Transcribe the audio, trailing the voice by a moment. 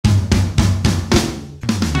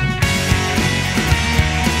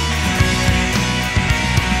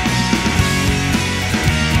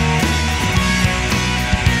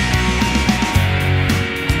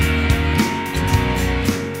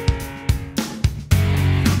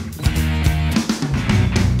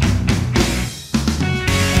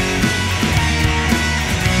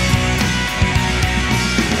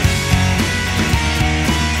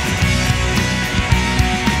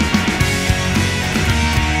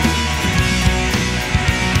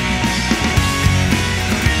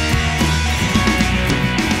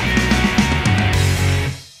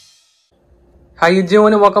How you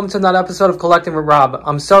doing, and welcome to another episode of Collecting with Rob.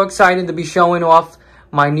 I'm so excited to be showing off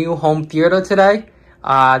my new home theater today.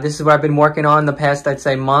 This is what I've been working on the past, I'd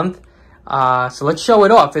say, month. So let's show it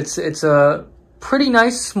off. It's a pretty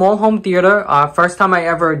nice small home theater. First time I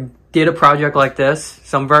ever did a project like this,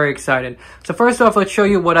 so I'm very excited. So first off, let's show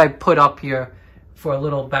you what I put up here for a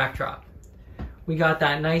little backdrop. We got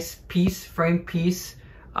that nice piece, framed piece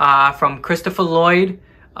from Christopher Lloyd,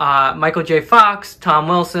 Michael J. Fox, Tom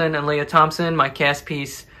Wilson, and Leah Thompson. My cast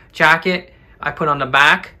piece jacket I put on the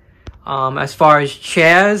back. As far as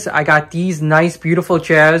chairs, I got these nice, beautiful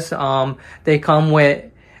chairs. They come with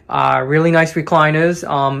really nice recliners.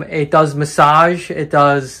 It does massage. It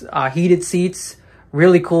does heated seats.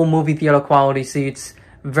 Really cool movie theater quality seats.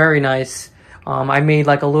 Very nice. I made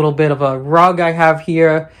like a little bit of a rug I have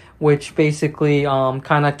here, which basically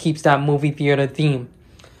kind of keeps that movie theater theme.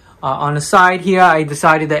 On the side here, I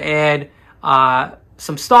decided to add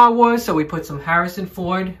some Star Wars, so we put some Harrison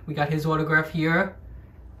Ford. We got his autograph here.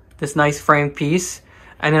 This nice framed piece.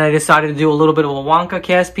 And then I decided to do a little bit of a Wonka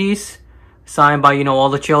cast piece, signed by, all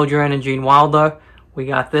the children and Gene Wilder. We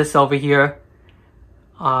got this over here.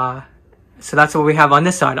 So that's what we have on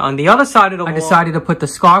this side. On the other side of the wall, I decided to put the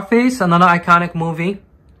Scarface, another iconic movie.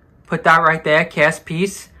 Put that right there, cast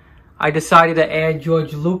piece. I decided to add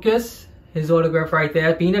George Lucas, his autograph right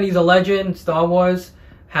there. Being that he's a legend, Star Wars,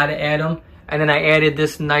 had to add him. And then I added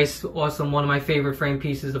this nice, awesome, one of my favorite frame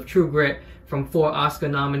pieces of True Grit from 4 Oscar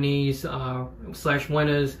nominees /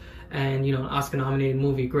 winners, and an Oscar nominated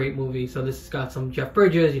movie, great movie. So this has got some Jeff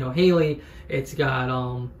Bridges, Haley. It's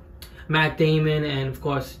got Matt Damon, and of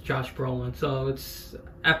course Josh Brolin. So it's an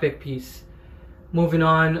epic piece. Moving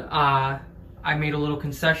on, I made a little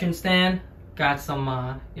concession stand. Got some,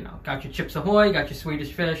 got your Chips Ahoy, got your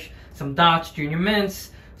Swedish Fish, some Dots, Junior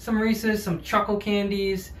Mints, some Reese's, some Chuckle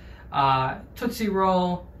Candies, Tootsie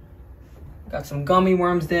Roll. Got some gummy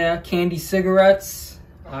worms there, candy cigarettes,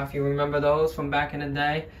 if you remember those from back in the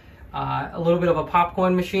day. A little bit of a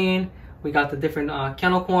popcorn machine. We got the different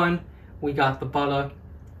kennel corn. We got the butter.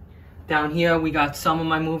 Down here, we got some of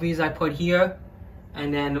my movies I put here.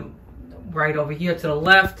 And then right over here to the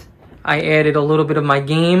left, I added a little bit of my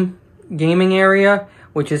gaming area,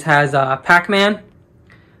 which has Pac-Man.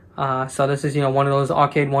 So this is, one of those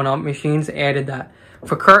arcade one-up machines. Added that.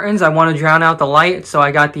 For curtains, I want to drown out the light, so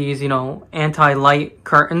I got these, anti-light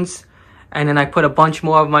curtains. And then I put a bunch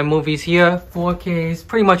more of my movies here. 4Ks,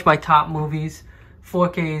 pretty much my top movies.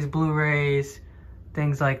 4Ks, Blu-rays,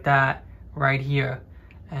 things like that right here.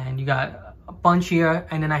 And you got a bunch here,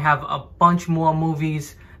 and then I have a bunch more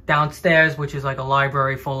movies downstairs, which is like a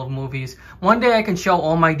library full of movies. One day I can show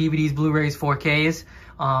all my DVDs, Blu-rays, 4Ks.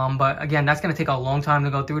 But again, that's going to take a long time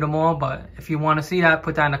to go through them all. But if you want to see that,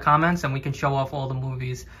 put that in the comments and we can show off all the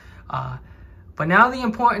movies. But now the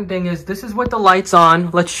important thing is, this is with the lights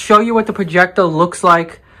on. Let's show you what the projector looks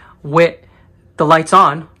like with the lights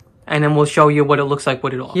on. And then we'll show you what it looks like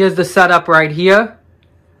with it off. Here's the setup right here.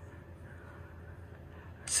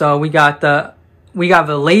 So we got the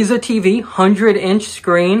laser TV, 100-inch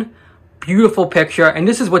screen. Beautiful picture, and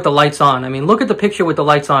this is with the lights on. I mean, look at the picture with the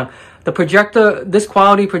lights on. The projector, this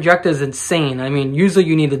quality projector is insane. I mean, usually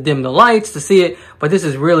you need to dim the lights to see it, but this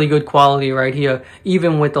is really good quality right here,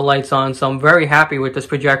 even with the lights on. So I'm very happy with this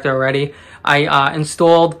projector already. I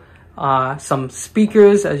installed some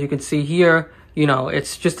speakers, as you can see here.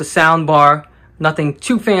 It's just a sound bar, nothing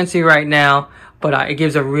too fancy right now, but it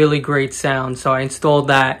gives a really great sound. So I installed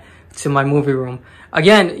that to my movie room.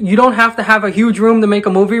 Again, you don't have to have a huge room to make a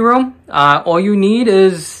movie room. All you need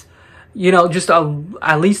is, just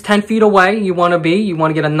at least 10 feet away you want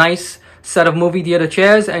to get a nice set of movie theater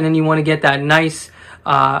chairs, and then you want to get that nice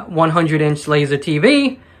 100-inch laser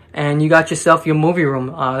TV, and you got yourself your movie room.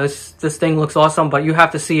 This thing looks awesome, but you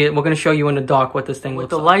have to see it. We're going to show you in the dark what this thing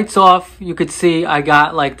looks like. With the lights off, you could see I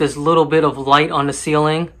got like this little bit of light on the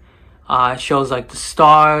ceiling. It shows like the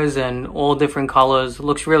stars and all different colors. It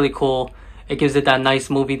looks really cool. It gives it that nice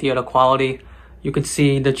movie theater quality. You can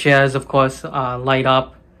see the chairs, of course, light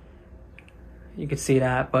up. You can see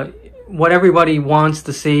that. But what everybody wants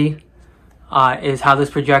to see is how this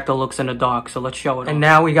projector looks in the dark. So let's show it. And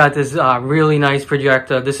now we got this really nice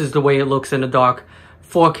projector. This is the way it looks in the dark.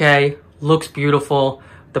 4K, looks beautiful.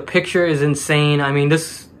 The picture is insane. I mean,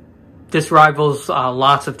 this rivals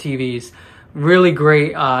lots of TVs. Really great.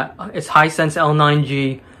 It's Hisense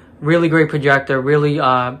L9G. Really great projector. Really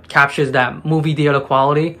captures that movie theater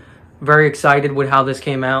quality. Very excited with how this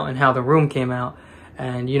came out and how the room came out.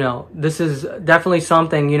 And, this is definitely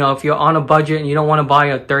something, if you're on a budget and you don't want to buy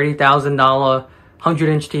a $30,000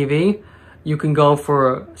 100-inch TV, you can go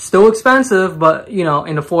for still expensive, but you know,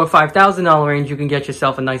 in the $4,000 or $5,000 range, you can get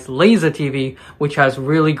yourself a nice laser TV, which has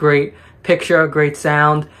really great picture, great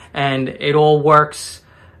sound, and it all works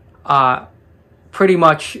pretty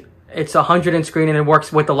much. It's 100 inch screen and it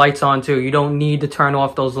works with the lights on too. You don't need to turn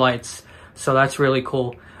off those lights, so that's really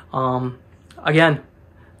cool. Again,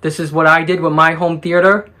 this is what I did with my home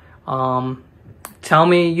theater. Tell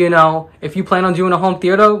me, you know, if you plan on doing a home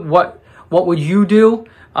theater, what would you do?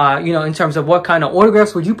 You know, in terms of what kind of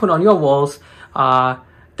autographs would you put on your walls?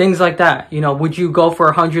 Things like that. You know, would you go for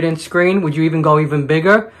a 100 inch screen? Would you even go even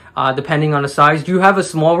bigger? Depending on the size. Do you have a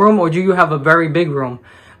small room or do you have a very big room?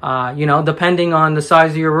 You know, depending on the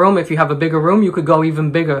size of your room, if you have a bigger room, you could go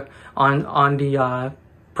even bigger on the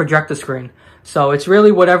projector screen. So it's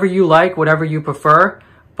really whatever you like, whatever you prefer,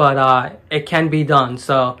 but it can be done.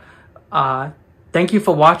 So thank you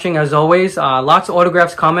for watching as always. Lots of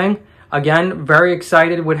autographs coming. Again, very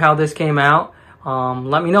excited with how this came out.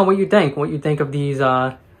 Let me know what you think of these,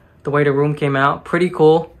 the way the room came out. Pretty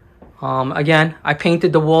cool. Again, I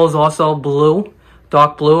painted the walls also blue,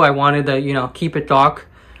 dark blue. I wanted to, you know, keep it dark.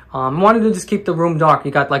 I wanted to just keep the room dark.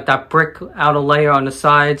 You got like that brick outer layer on the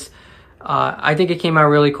sides. I think it came out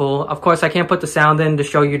really cool. Of course, I can't put the sound in to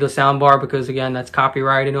show you the sound bar because again, that's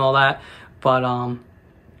copyright and all that. But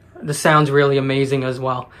the sound's really amazing as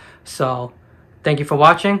well. So thank you for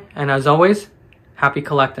watching. And as always, happy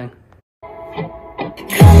collecting.